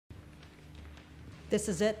This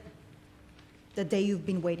is it. The day you've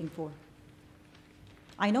been waiting for.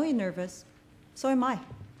 I know you're nervous. So am I.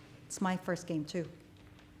 It's my first game too.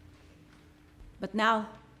 But now,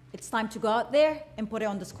 it's time to go out there and put it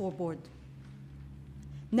on the scoreboard.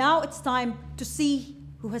 Now it's time to see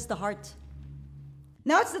who has the heart.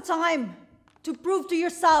 Now it's the time to prove to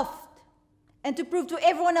yourself and to prove to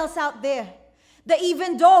everyone else out there that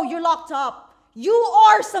even though you're locked up, you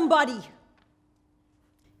are somebody.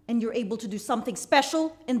 And you're able to do something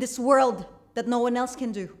special in this world that no one else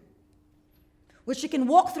can do. Which you can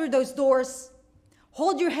walk through those doors,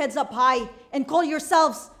 hold your heads up high, and call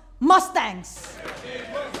yourselves Mustangs.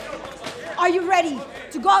 Are you ready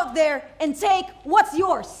to go out there and take what's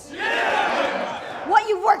yours? Yeah! What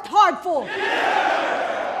you've worked hard for?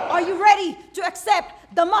 Yeah! Are you ready to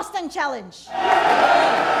accept the Mustang Challenge?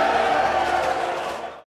 Yeah!